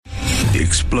The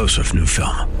explosive new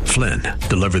film, Flynn,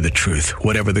 deliver the truth,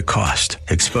 whatever the cost,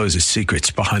 exposes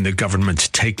secrets behind the government's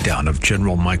takedown of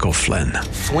General Michael Flynn.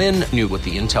 Flynn knew what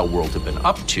the intel world had been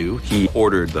up to. He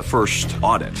ordered the first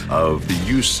audit of the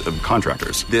use of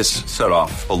contractors. This set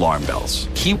off alarm bells.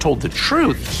 He told the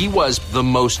truth. He was the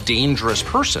most dangerous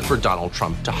person for Donald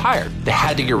Trump to hire. They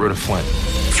had to get rid of Flynn.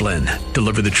 Flynn,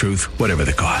 deliver the truth, whatever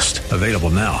the cost. Available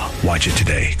now. Watch it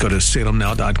today. Go to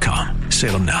salemnow.com.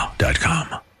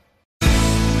 salemnow.com.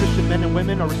 Christian men and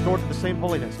women are restored to the same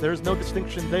holiness. There is no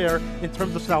distinction there in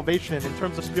terms of salvation, in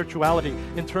terms of spirituality,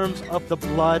 in terms of the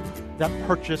blood that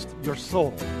purchased your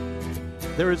soul.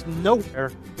 There is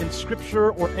nowhere in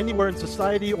Scripture or anywhere in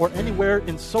society or anywhere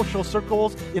in social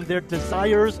circles, in their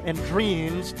desires and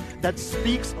dreams, that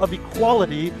speaks of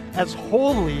equality as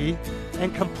wholly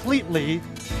and completely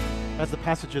as the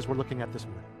passages we're looking at this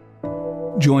morning.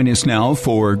 Join us now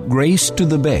for Grace to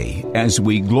the Bay as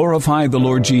we glorify the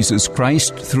Lord Jesus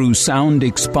Christ through sound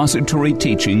expository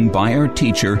teaching by our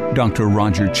teacher, Dr.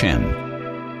 Roger Chen.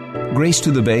 Grace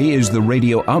to the Bay is the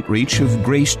radio outreach of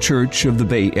Grace Church of the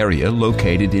Bay Area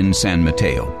located in San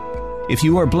Mateo. If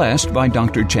you are blessed by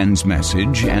Dr. Chen's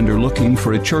message and are looking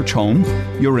for a church home,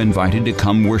 you're invited to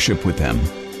come worship with them.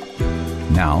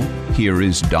 Now, here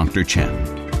is Dr.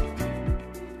 Chen.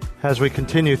 As we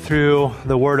continue through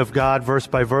the Word of God, verse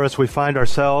by verse, we find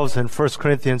ourselves in 1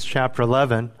 Corinthians chapter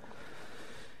 11.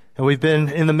 And we've been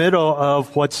in the middle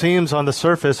of what seems on the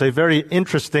surface a very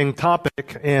interesting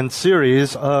topic and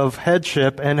series of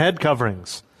headship and head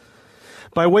coverings.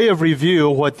 By way of review,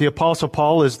 what the Apostle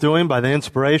Paul is doing by the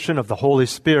inspiration of the Holy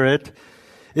Spirit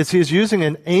is he's using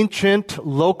an ancient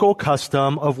local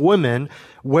custom of women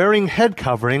wearing head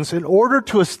coverings in order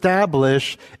to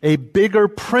establish a bigger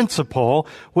principle,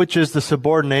 which is the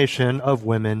subordination of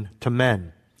women to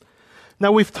men.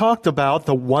 Now, we've talked about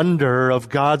the wonder of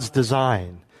God's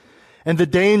design and the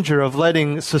danger of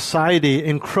letting society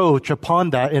encroach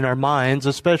upon that in our minds,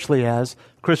 especially as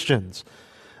Christians.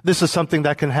 This is something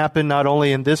that can happen not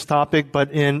only in this topic,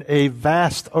 but in a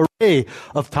vast array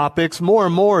of topics, more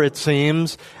and more, it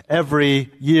seems, every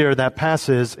year that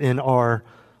passes in our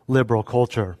liberal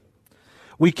culture.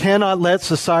 We cannot let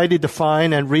society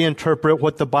define and reinterpret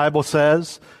what the Bible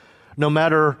says, no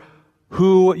matter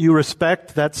who you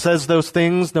respect that says those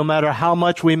things, no matter how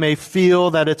much we may feel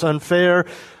that it's unfair,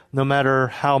 no matter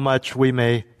how much we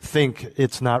may think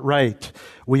it's not right.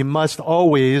 We must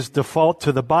always default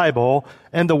to the Bible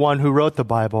and the one who wrote the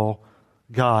Bible,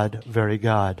 God, very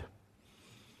God.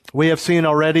 We have seen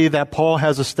already that Paul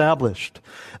has established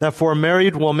that for a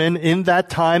married woman in that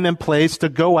time and place to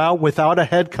go out without a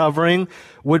head covering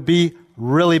would be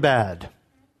really bad.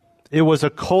 It was a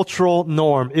cultural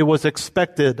norm. It was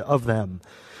expected of them.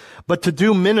 But to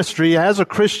do ministry as a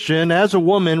Christian, as a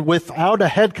woman, without a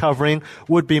head covering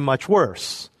would be much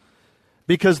worse.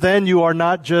 Because then you are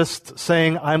not just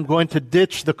saying, I'm going to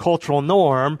ditch the cultural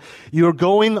norm. You're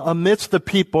going amidst the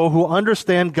people who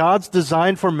understand God's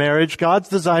design for marriage, God's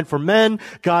design for men,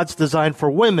 God's design for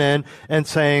women, and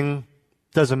saying,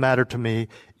 doesn't matter to me,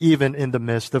 even in the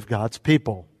midst of God's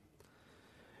people.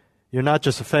 You're not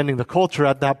just offending the culture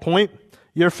at that point.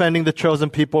 You're offending the chosen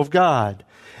people of God.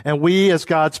 And we, as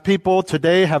God's people,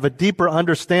 today have a deeper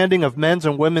understanding of men's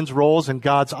and women's roles in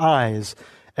God's eyes.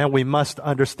 And we must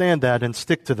understand that and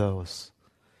stick to those.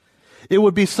 It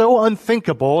would be so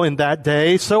unthinkable in that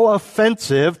day, so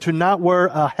offensive to not wear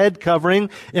a head covering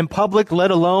in public, let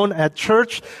alone at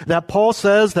church, that Paul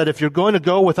says that if you're going to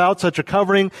go without such a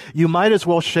covering, you might as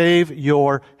well shave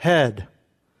your head.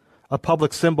 A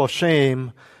public symbol of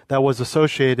shame that was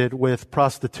associated with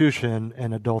prostitution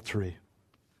and adultery.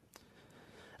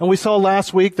 And we saw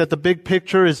last week that the big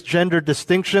picture is gender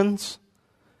distinctions.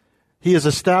 He is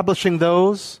establishing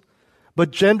those,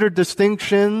 but gender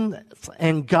distinctions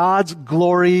and God's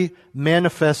glory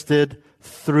manifested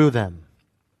through them.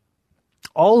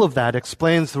 All of that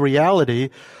explains the reality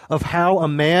of how a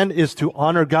man is to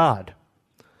honor God,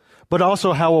 but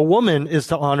also how a woman is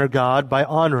to honor God by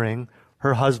honoring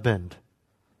her husband.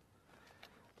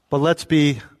 But let's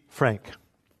be frank.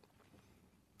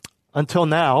 Until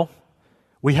now,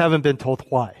 we haven't been told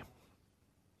why.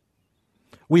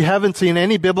 We haven't seen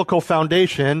any biblical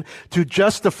foundation to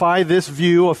justify this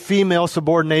view of female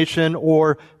subordination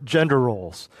or gender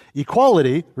roles.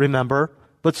 Equality, remember,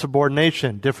 but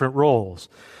subordination, different roles.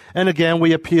 And again,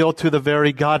 we appeal to the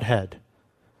very Godhead.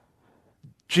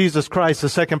 Jesus Christ, the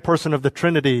second person of the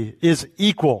Trinity, is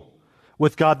equal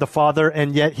with God the Father,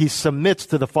 and yet he submits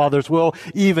to the Father's will,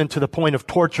 even to the point of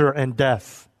torture and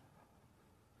death.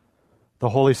 The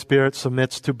Holy Spirit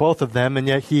submits to both of them, and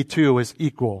yet he too is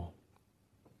equal.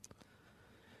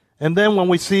 And then when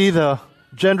we see the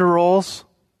gender roles,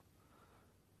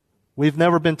 we've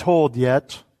never been told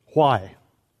yet why.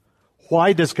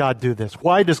 Why does God do this?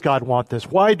 Why does God want this?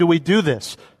 Why do we do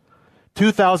this?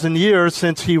 2,000 years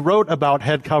since he wrote about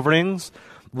head coverings,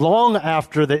 long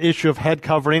after the issue of head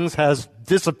coverings has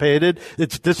dissipated,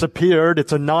 it's disappeared,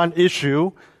 it's a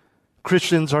non-issue.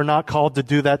 Christians are not called to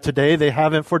do that today. They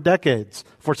haven't for decades,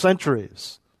 for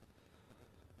centuries.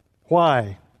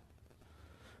 Why?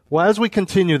 Well, as we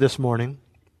continue this morning,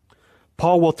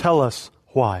 Paul will tell us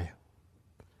why.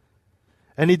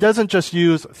 And he doesn't just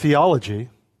use theology.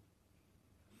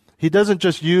 He doesn't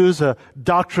just use a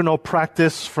doctrinal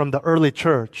practice from the early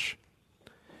church.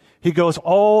 He goes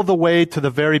all the way to the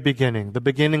very beginning. The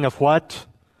beginning of what?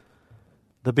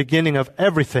 The beginning of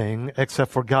everything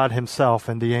except for God himself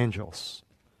and the angels.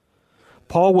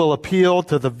 Paul will appeal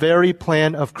to the very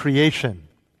plan of creation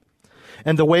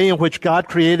and the way in which God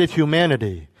created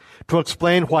humanity to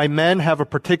explain why men have a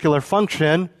particular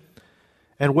function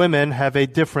and women have a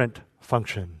different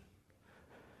function.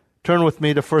 Turn with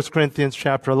me to 1 Corinthians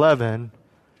chapter 11,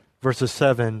 verses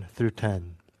 7 through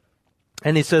 10.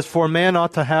 And he says, "For a man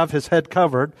ought not to have his head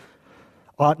covered,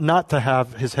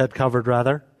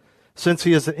 since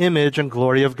he is the image and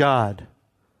glory of God.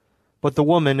 But the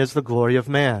woman is the glory of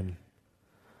man.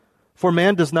 For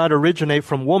man does not originate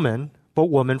from woman, but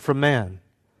woman from man.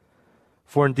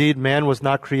 For indeed man was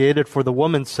not created for the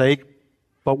woman's sake,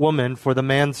 but woman for the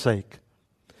man's sake.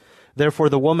 Therefore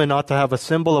the woman ought to have a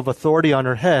symbol of authority on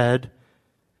her head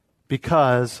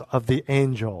because of the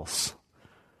angels."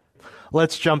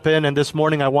 Let's jump in, and this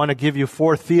morning I want to give you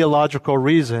 4 theological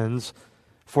reasons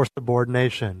for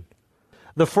subordination.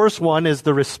 The first one is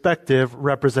the respective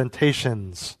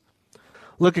representations.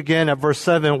 Look again at verse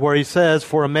 7 where he says,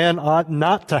 "For a man ought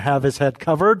not to have his head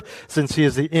covered, since he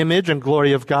is the image and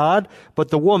glory of God, but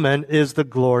the woman is the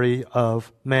glory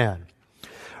of man."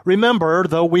 Remember,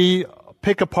 though we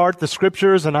pick apart the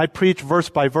scriptures and I preach verse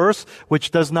by verse,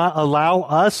 which does not allow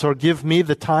us or give me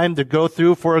the time to go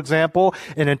through, for example,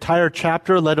 an entire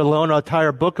chapter, let alone an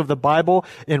entire book of the Bible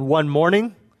in one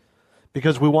morning,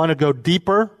 because we want to go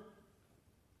deeper.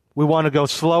 We want to go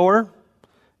slower,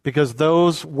 because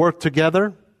those work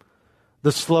together.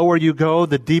 The slower you go,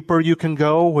 the deeper you can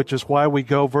go, which is why we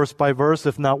go verse by verse,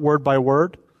 if not word by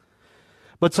word.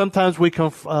 But sometimes we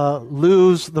can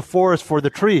lose the forest for the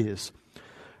trees.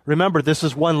 Remember, this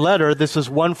is one letter. This is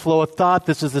one flow of thought.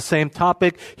 This is the same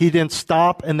topic. He didn't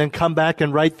stop and then come back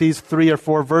and write these 3 or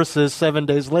 4 verses 7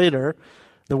 days later,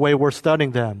 the way we're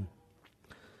studying them.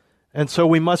 And so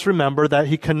we must remember that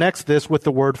he connects this with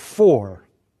the word "for."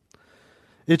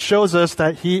 It shows us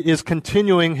that he is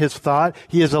continuing his thought.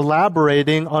 He is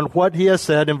elaborating on what he has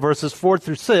said in verses 4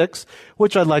 through 6,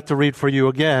 which I'd like to read for you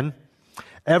again.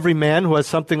 "Every man who has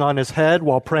something on his head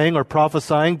while praying or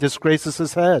prophesying disgraces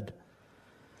his head.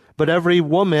 But every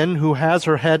woman who has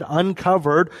her head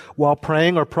uncovered while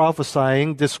praying or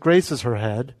prophesying disgraces her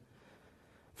head,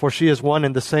 for she is one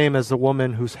and the same as the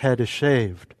woman whose head is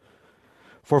shaved.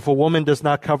 For if a woman does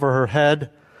not cover her head,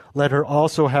 let her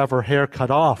also have her hair cut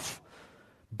off.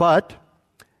 But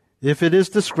if it is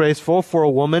disgraceful for a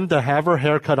woman to have her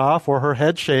hair cut off or her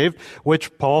head shaved,"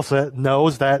 which Paul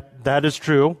knows that is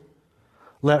true,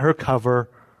 "let her cover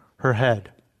her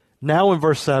head." Now in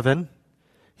verse 7,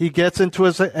 he gets into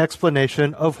his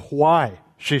explanation of why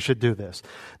she should do this.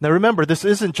 Now remember, this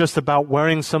isn't just about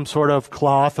wearing some sort of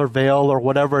cloth or veil or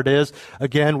whatever it is.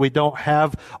 Again, we don't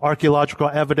have archaeological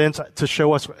evidence to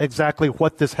show us exactly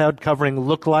what this head covering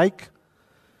looked like.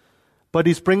 But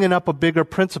he's bringing up a bigger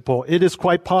principle. It is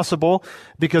quite possible,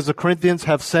 because the Corinthians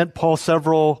have sent Paul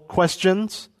several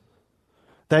questions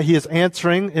that he is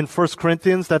answering in 1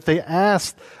 Corinthians, that they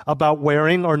asked about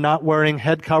wearing or not wearing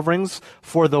head coverings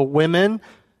for the women,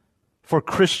 for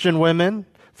Christian women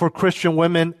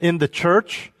in the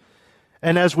church.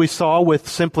 And as we saw with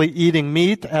simply eating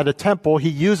meat at a temple, he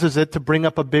uses it to bring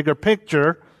up a bigger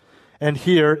picture. And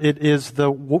here it is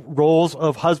the roles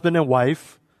of husband and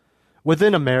wife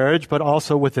within a marriage, but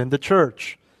also within the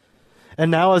church. And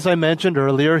now, as I mentioned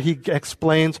earlier, he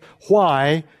explains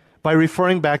why by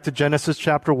referring back to Genesis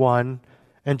chapter 1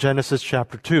 and Genesis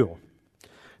chapter 2.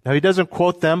 Now, he doesn't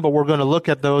quote them, but we're going to look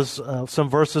at those some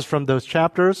verses from those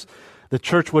chapters. The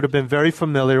church would have been very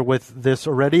familiar with this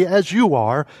already, as you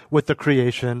are with the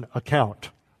creation account.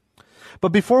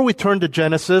 But before we turn to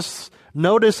Genesis,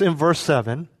 notice in verse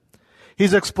 7,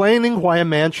 he's explaining why a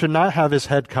man should not have his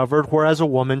head covered, whereas a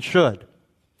woman should.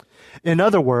 In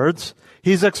other words,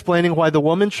 he's explaining why the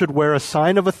woman should wear a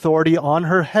sign of authority on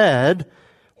her head,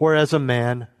 whereas a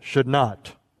man should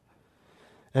not.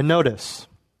 And notice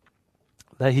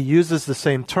that he uses the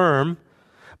same term,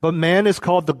 but man is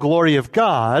called the glory of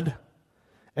God,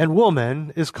 and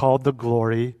woman is called the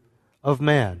glory of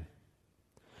man.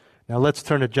 Now let's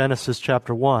turn to Genesis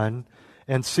chapter 1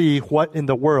 and see what in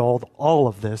the world all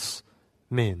of this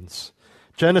means.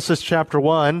 Genesis chapter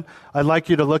 1, I'd like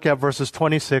you to look at verses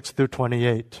 26 through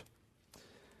 28.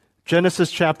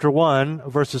 Genesis chapter 1,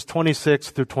 verses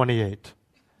 26 through 28.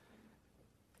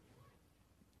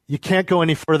 You can't go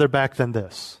any further back than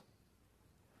this.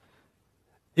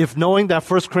 If knowing that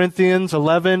 1 Corinthians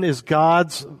 11 is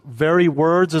God's very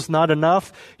words is not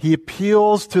enough, he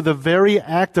appeals to the very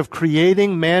act of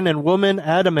creating man and woman,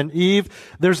 Adam and Eve.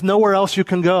 There's nowhere else you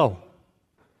can go.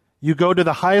 You go to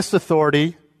the highest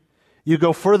authority. You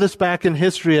go furthest back in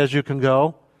history as you can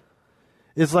go.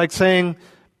 It's like saying,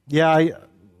 yeah,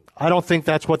 I don't think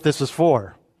that's what this is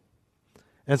for.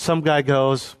 And some guy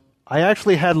goes, I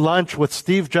actually had lunch with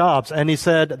Steve Jobs, and he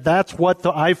said, that's what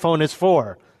the iPhone is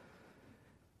for.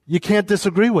 You can't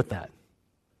disagree with that.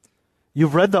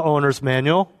 You've read the owner's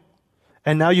manual,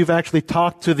 and now you've actually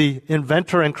talked to the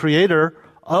inventor and creator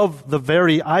of the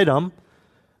very item.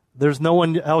 There's no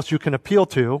one else you can appeal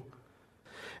to.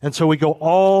 And so we go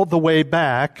all the way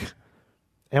back,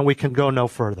 and we can go no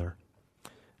further.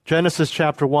 Genesis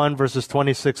chapter 1, verses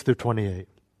 26 through 28.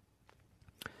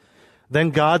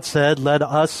 Then God said, let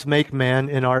us make man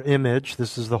in our image.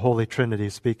 This is the Holy Trinity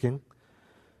speaking.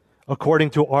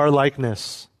 According to our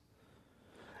likeness.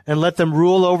 And let them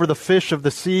rule over the fish of the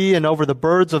sea, and over the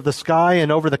birds of the sky,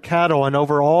 and over the cattle, and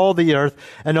over all the earth,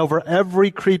 and over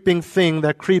every creeping thing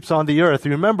that creeps on the earth.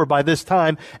 You remember, by this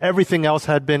time, everything else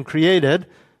had been created.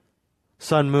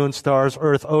 Sun, moon, stars,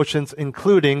 earth, oceans,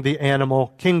 including the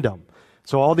animal kingdom.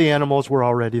 So all the animals were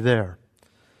already there.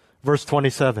 Verse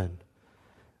 27.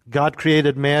 God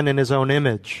created man in his own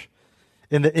image.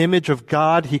 In the image of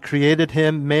God, he created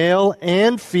him. Male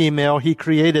and female, he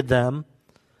created them.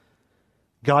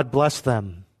 God blessed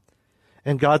them.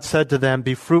 And God said to them,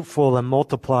 be fruitful and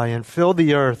multiply and fill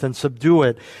the earth and subdue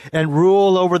it and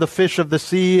rule over the fish of the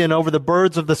sea and over the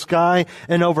birds of the sky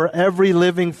and over every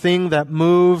living thing that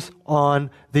moves on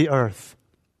the earth.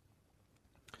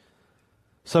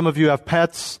 Some of you have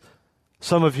pets.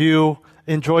 Some of you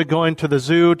enjoy going to the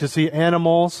zoo to see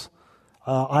animals.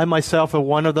 I myself am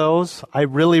one of those. I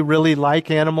really, really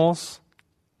like animals.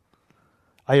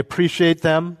 I appreciate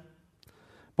them.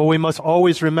 But we must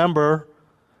always remember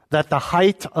that the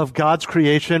height of God's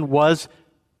creation was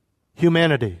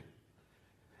humanity.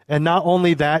 And not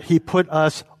only that, he put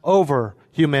us over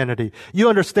humanity. You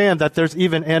understand that there's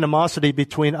even animosity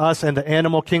between us and the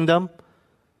animal kingdom,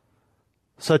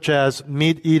 such as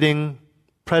meat-eating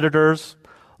predators,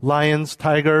 lions,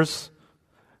 tigers,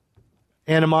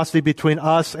 animosity between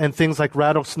us and things like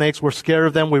rattlesnakes. We're scared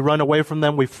of them. We run away from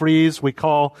them. We freeze. We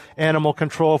call animal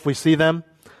control if we see them.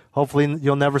 Hopefully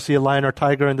you'll never see a lion or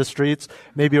tiger in the streets.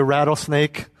 Maybe a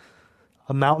rattlesnake,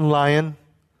 a mountain lion.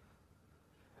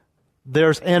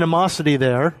 There's animosity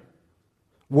there.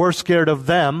 We're scared of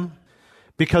them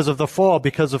because of the fall,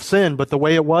 because of sin. But the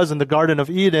way it was in the Garden of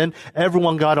Eden,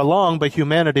 everyone got along, but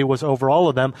humanity was over all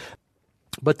of them.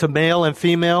 But to male and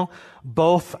female,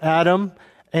 both Adam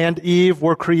and Eve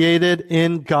were created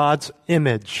in God's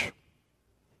image.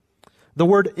 The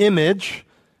word image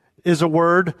is a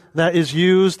word that is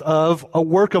used of a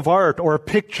work of art or a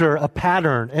picture, a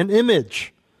pattern, an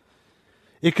image.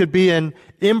 It could be an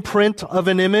imprint of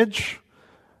an image.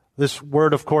 This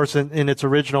word, of course, in its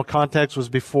original context was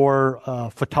before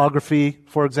photography,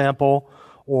 for example,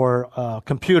 or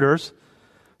computers.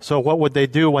 So what would they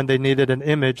do when they needed an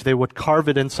image? They would carve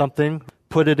it in something,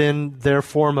 put it in their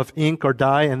form of ink or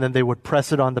dye, and then they would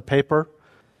press it on the paper.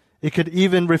 It could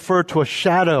even refer to a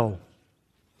shadow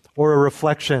or a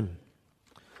reflection.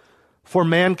 For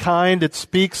mankind, it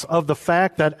speaks of the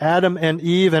fact that Adam and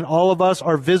Eve and all of us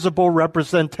are visible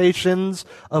representations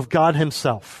of God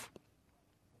himself.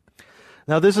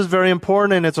 Now, this is very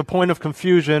important, and it's a point of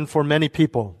confusion for many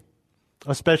people,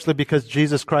 especially because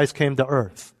Jesus Christ came to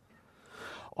earth.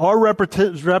 Our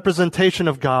representation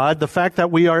of God, the fact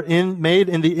that we are made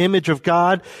in the image of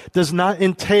God, does not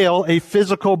entail a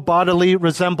physical bodily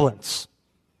resemblance.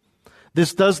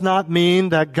 This does not mean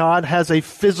that God has a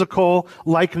physical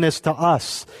likeness to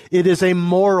us. It is a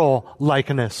moral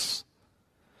likeness.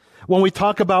 When we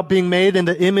talk about being made in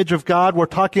the image of God, we're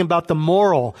talking about the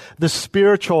moral, the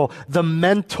spiritual, the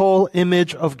mental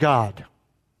image of God.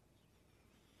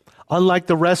 Unlike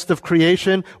the rest of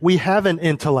creation, we have an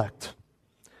intellect.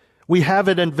 We have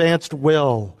an advanced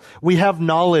will. We have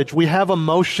knowledge. We have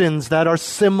emotions that are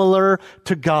similar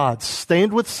to God's,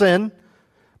 stained with sin,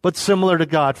 but similar to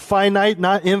God. Finite,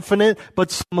 not infinite,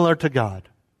 but similar to God.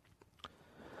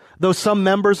 Though some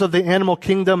members of the animal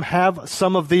kingdom have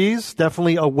some of these,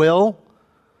 definitely a will,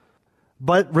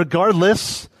 But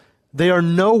regardless, they are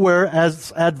nowhere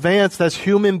as advanced as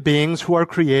human beings who are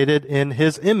created in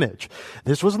His image.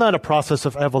 This was not a process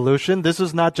of evolution. This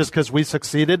is not just because we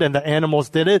succeeded and the animals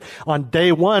did it. On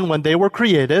day one, when they were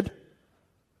created,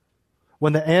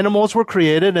 when the animals were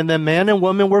created and then man and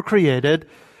woman were created,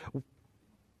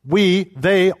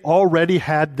 they already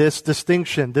had this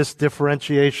distinction, this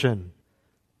differentiation.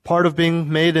 Part of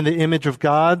being made in the image of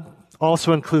God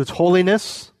also includes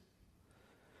holiness,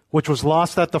 which was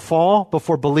lost at the fall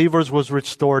before believers was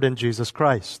restored in Jesus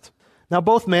Christ. Now,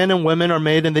 both men and women are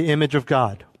made in the image of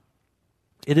God.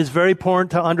 It is very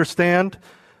important to understand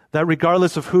that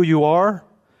regardless of who you are,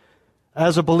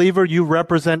 as a believer, you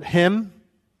represent Him,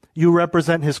 you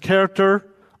represent His character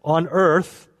on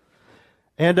earth,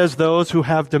 and as those who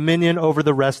have dominion over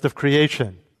the rest of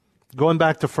creation. Going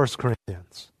back to 1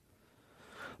 Corinthians.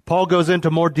 Paul goes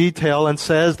into more detail and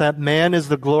says that man is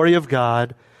the glory of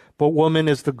God, but woman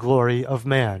is the glory of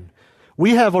man.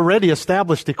 We have already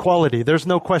established equality. There's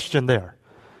no question there.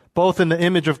 Both in the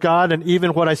image of God and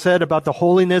even what I said about the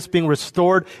holiness being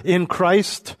restored in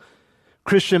Christ.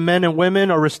 Christian men and women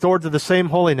are restored to the same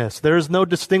holiness. There is no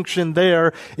distinction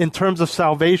there in terms of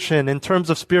salvation, in terms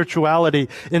of spirituality,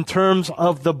 in terms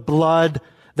of the blood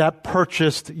that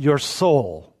purchased your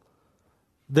soul.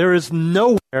 There is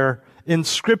nowhere in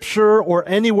Scripture or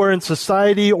anywhere in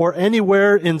society or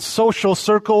anywhere in social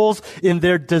circles in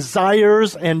their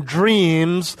desires and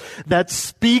dreams that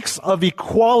speaks of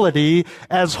equality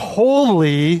as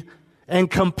wholly and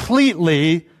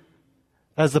completely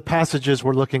as the passages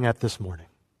we're looking at this morning.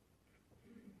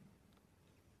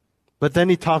 But then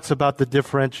he talks about the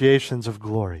differentiations of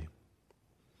glory.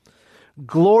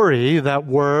 Glory, that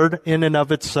word in and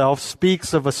of itself,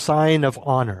 speaks of a sign of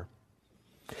honor.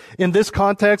 In this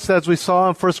context, as we saw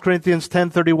in 1 Corinthians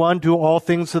 10:31, do all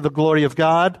things to the glory of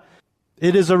God,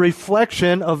 it is a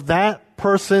reflection of that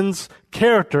person's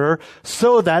character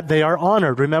so that they are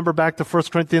honored. Remember back to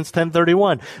 1 Corinthians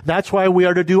 10:31. That's why we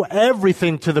are to do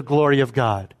everything to the glory of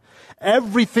God.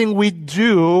 Everything we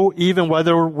do, even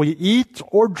whether we eat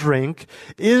or drink,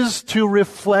 is to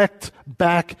reflect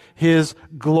back His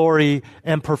glory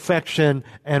and perfection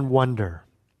and wonder.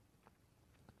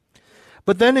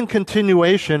 But then in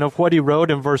continuation of what he wrote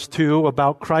in verse 2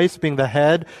 about Christ being the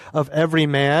head of every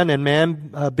man and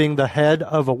man being the head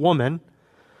of a woman,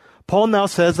 Paul now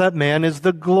says that man is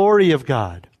the glory of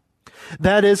God.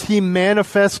 That is, he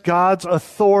manifests God's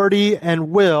authority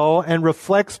and will and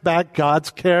reflects back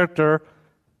God's character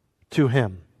to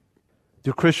him.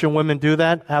 Do Christian women do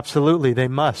that? Absolutely, they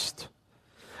must.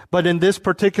 But in this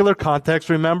particular context,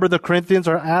 remember the Corinthians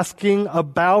are asking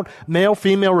about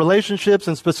male-female relationships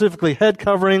and specifically head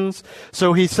coverings.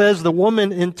 So he says the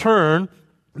woman in turn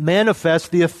manifests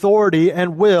the authority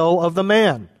and will of the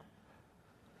man.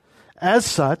 As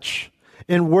such,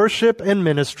 in worship and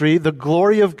ministry, the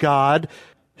glory of God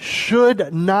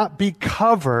should not be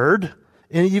covered,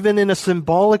 even in a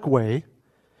symbolic way,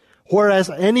 whereas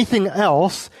anything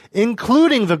else,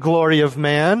 including the glory of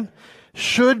man,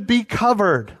 should be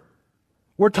covered.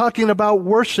 We're talking about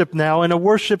worship now in a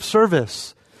worship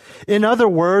service. In other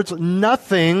words,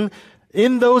 nothing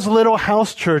in those little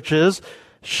house churches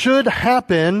should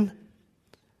happen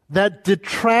that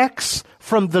detracts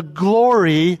from the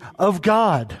glory of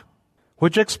God,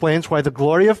 which explains why the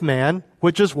glory of man,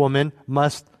 which is woman,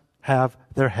 must have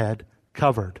their head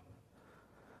covered.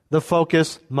 The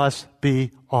focus must be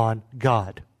on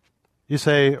God. You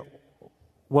say,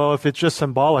 well, if it's just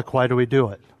symbolic, why do we do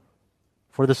it?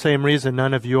 For the same reason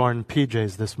none of you are in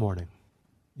PJs this morning.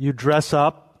 You dress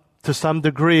up to some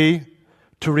degree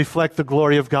to reflect the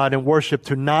glory of God in worship,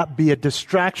 to not be a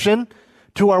distraction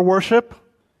to our worship.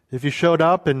 If you showed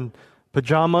up in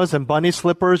pajamas and bunny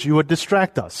slippers, you would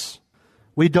distract us.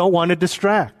 We don't want to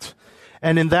distract.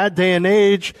 And in that day and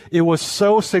age, it was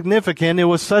so significant, it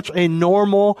was such a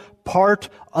normal part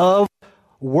of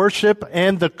worship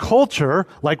and the culture,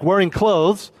 like wearing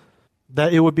clothes,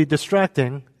 that it would be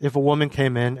distracting if a woman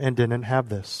came in and didn't have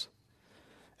this.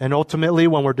 And ultimately,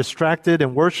 when we're distracted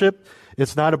in worship,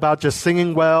 it's not about just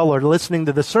singing well or listening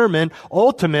to the sermon.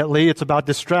 Ultimately, it's about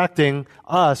distracting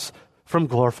us from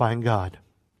glorifying God.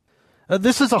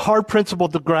 This is a hard principle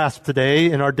to grasp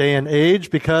today in our day and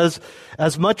age because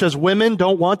as much as women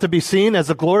don't want to be seen as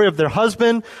the glory of their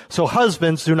husband, so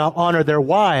husbands do not honor their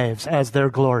wives as their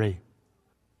glory.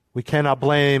 We cannot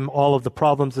blame all of the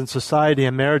problems in society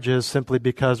and marriages simply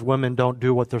because women don't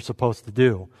do what they're supposed to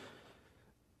do,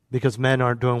 because men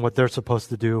aren't doing what they're supposed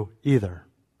to do either.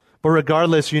 But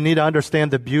regardless, you need to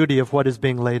understand the beauty of what is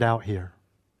being laid out here.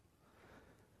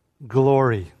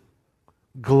 Glory.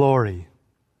 Glory.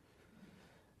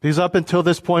 Because up until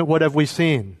this point, what have we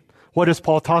seen? What has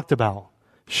Paul talked about?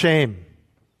 Shame.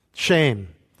 Shame.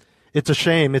 It's a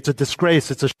shame. It's a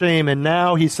disgrace. It's a shame. And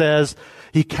now he says,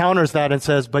 he counters that and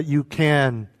says, but you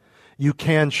can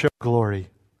show glory.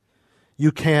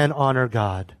 You can honor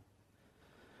God.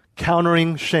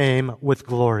 Countering shame with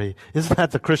glory. Isn't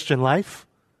that the Christian life?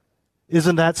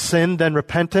 Isn't that sin then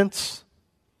repentance?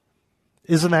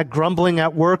 Isn't that grumbling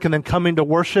at work and then coming to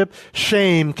worship?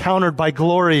 Shame countered by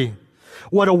glory.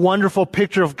 What a wonderful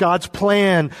picture of God's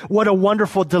plan. What a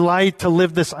wonderful delight to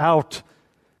live this out.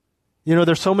 You know,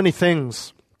 there's so many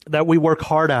things that we work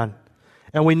hard on,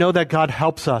 and we know that God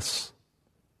helps us.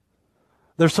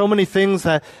 There's so many things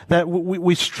that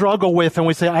we struggle with, and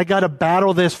we say, I got to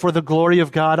battle this for the glory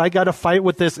of God. I got to fight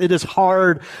with this. It is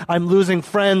hard. I'm losing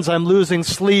friends. I'm losing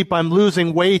sleep. I'm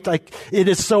losing weight. It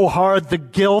is so hard. The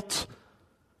guilt,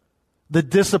 the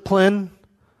discipline,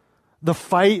 the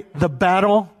fight, the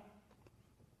battle,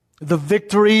 the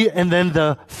victory, and then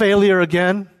the failure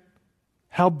again.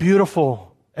 How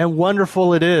beautiful and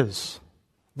wonderful it is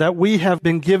that we have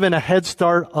been given a head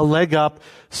start, a leg up,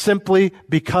 simply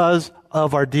because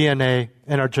of our DNA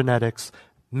and our genetics,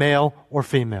 male or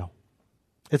female.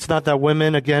 It's not that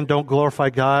women, again, don't glorify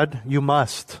God. You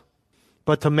must.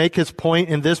 But to make his point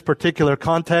in this particular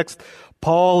context,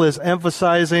 Paul is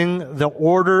emphasizing the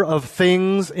order of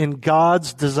things in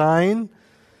God's design.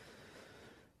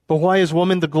 But why is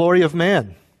woman the glory of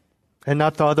man and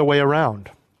not the other way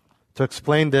around? To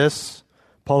explain this,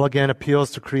 Paul again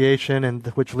appeals to creation, and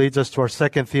which leads us to our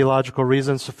second theological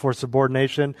reasons for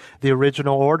subordination, the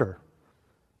original order.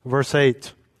 Verse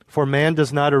 8, for man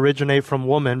does not originate from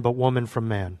woman, but woman from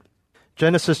man.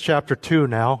 Genesis chapter 2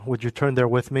 now, would you turn there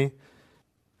with me?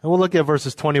 And we'll look at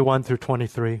verses 21 through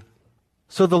 23.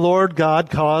 So the Lord God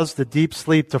caused a deep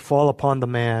sleep to fall upon the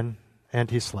man,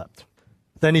 and he slept.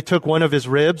 Then he took one of his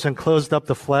ribs and closed up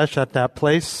the flesh at that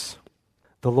place.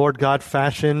 The Lord God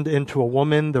fashioned into a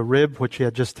woman the rib which he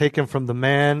had just taken from the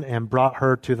man and brought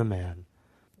her to the man.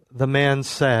 The man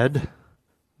said,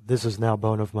 this is now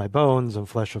bone of my bones and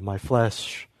flesh of my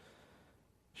flesh.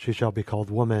 She shall be called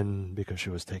woman because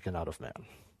she was taken out of man.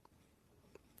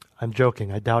 I'm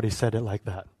joking. I doubt he said it like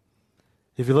that.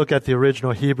 If you look at the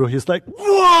original Hebrew, he's like,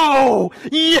 whoa,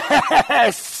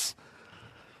 yes!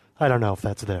 I don't know if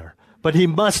that's there, but he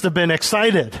must have been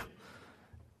excited.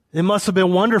 It must have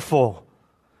been wonderful.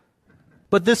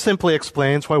 But this simply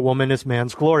explains why woman is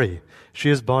man's glory. She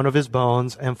is bone of his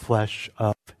bones and flesh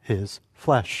of his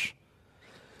flesh.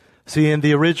 See, in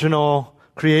the original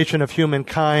creation of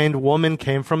humankind, woman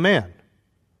came from man.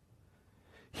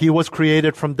 He was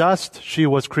created from dust. She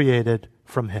was created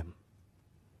from him.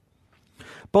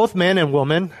 Both man and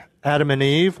woman, Adam and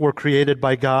Eve, were created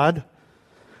by God,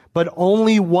 but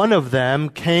only one of them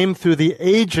came through the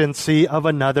agency of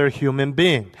another human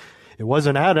being. It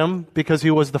wasn't Adam because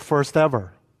he was the first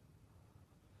ever.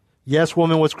 Yes,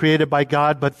 woman was created by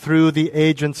God, but through the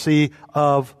agency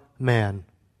of man.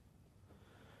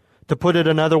 To put it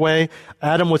another way,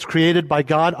 Adam was created by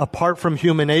God apart from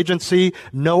human agency.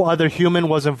 No other human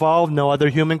was involved. No other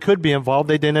human could be involved.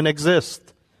 They didn't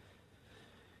exist.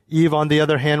 Eve, on the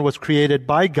other hand, was created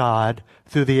by God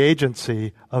through the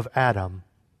agency of Adam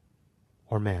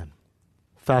or man.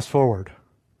 Fast forward.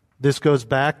 This goes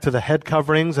back to the head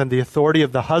coverings and the authority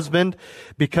of the husband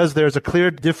because there's a clear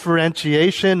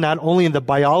differentiation not only in the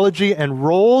biology and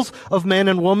roles of man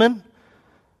and woman,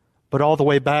 but all the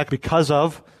way back because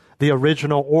of the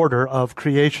original order of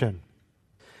creation.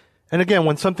 And again,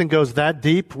 when something goes that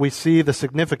deep, we see the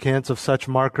significance of such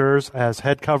markers as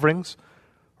head coverings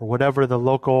or whatever the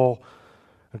local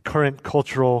current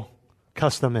cultural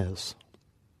custom is.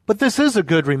 But this is a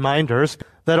good reminder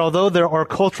that although there are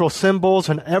cultural symbols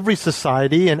in every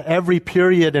society and every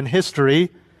period in history,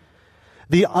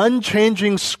 the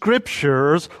unchanging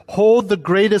scriptures hold the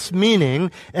greatest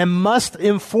meaning and must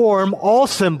inform all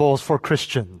symbols for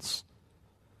Christians.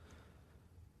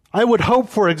 I would hope,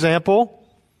 for example,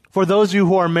 for those of you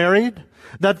who are married,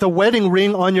 that the wedding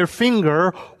ring on your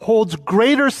finger holds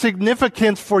greater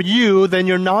significance for you than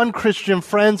your non-Christian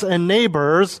friends and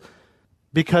neighbors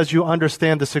because you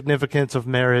understand the significance of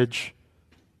marriage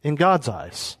in God's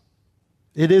eyes.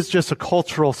 It is just a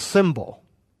cultural symbol.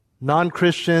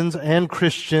 Non-Christians and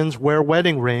Christians wear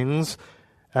wedding rings,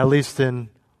 at least in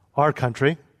our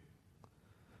country.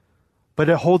 But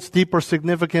it holds deeper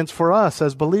significance for us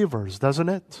as believers, doesn't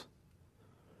it?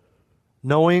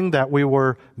 Knowing that we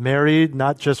were married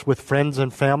not just with friends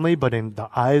and family, but in the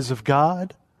eyes of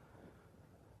God.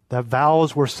 That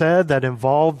vows were said that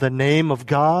involved the name of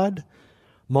God.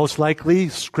 Most likely,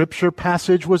 scripture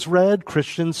passage was read,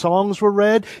 Christian songs were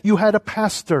read. You had a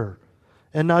pastor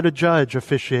and not a judge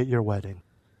officiate your wedding.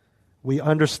 we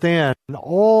understand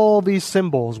all these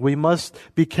symbols. We must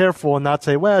be careful and not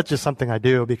say, well, it's just something I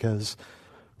do because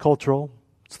cultural,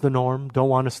 it's the norm, don't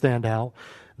want to stand out.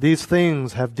 These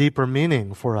things have deeper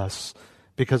meaning for us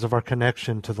because of our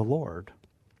connection to the Lord.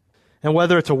 And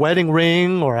whether it's a wedding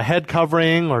ring or a head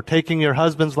covering or taking your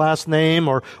husband's last name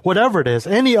or whatever it is,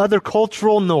 any other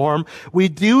cultural norm, we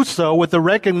do so with the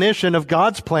recognition of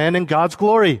God's plan and God's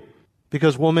glory,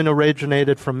 because woman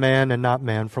originated from man and not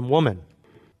man from woman.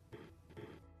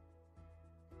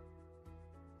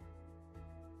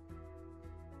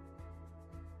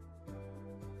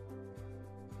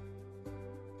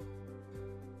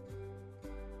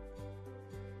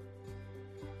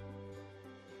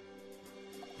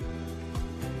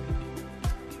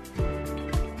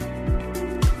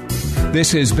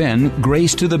 This has been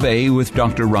Grace to the Bay with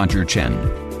Dr. Roger Chen.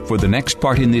 For the next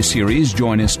part in this series,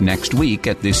 join us next week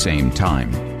at this same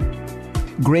time.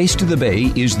 Grace to the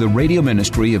Bay is the radio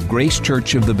ministry of Grace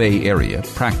Church of the Bay Area,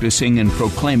 practicing and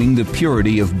proclaiming the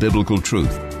purity of biblical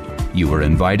truth. You are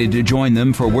invited to join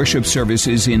them for worship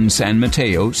services in San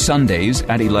Mateo, Sundays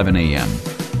at 11 a.m.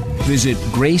 Visit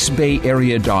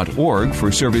gracebayarea.org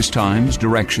for service times,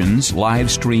 directions,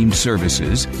 live-streamed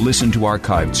services, listen to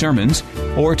archived sermons,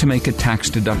 or to make a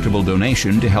tax-deductible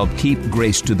donation to help keep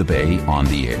Grace to the Bay on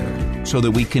the air, so that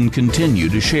we can continue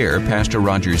to share Pastor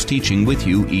Roger's teaching with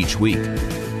you each week.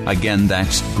 Again,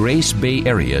 that's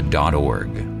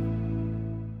gracebayarea.org.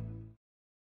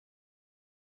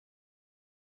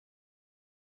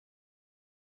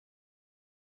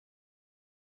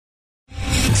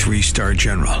 3-star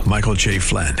General Michael J.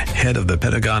 Flynn, head of the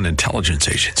Pentagon Intelligence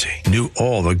Agency, knew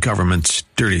all the government's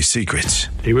dirty secrets.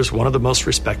 He was one of the most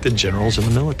respected generals in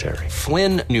the military.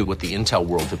 Flynn knew what the intel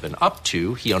world had been up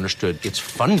to. He understood its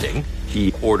funding.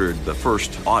 He ordered the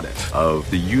first audit of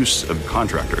the use of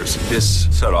contractors. This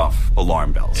set off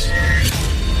alarm bells.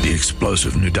 The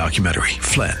explosive new documentary,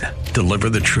 Flynn,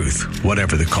 Deliver the Truth,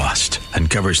 Whatever the Cost,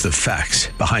 uncovers the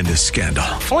facts behind this scandal.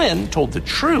 Flynn told the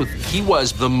truth. He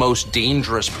was the most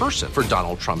dangerous person for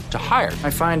Donald Trump to hire. I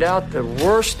find out the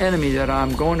worst enemy that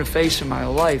I'm going to face in my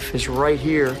life is right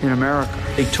here in America.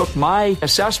 They took my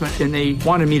assessment and they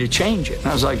wanted me to change it. And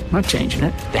I was like, I'm not changing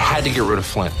it. They had to get rid of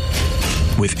Flynn.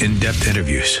 With in-depth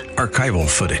interviews, archival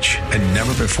footage, and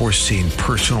never-before-seen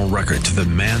personal records of the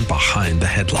man behind the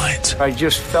headlines. I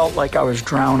just felt like I was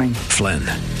drowning. Flynn,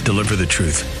 Deliver the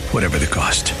Truth, Whatever the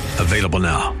Cost. Available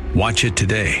now. Watch it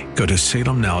today. Go to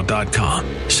salemnow.com.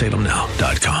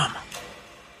 salemnow.com.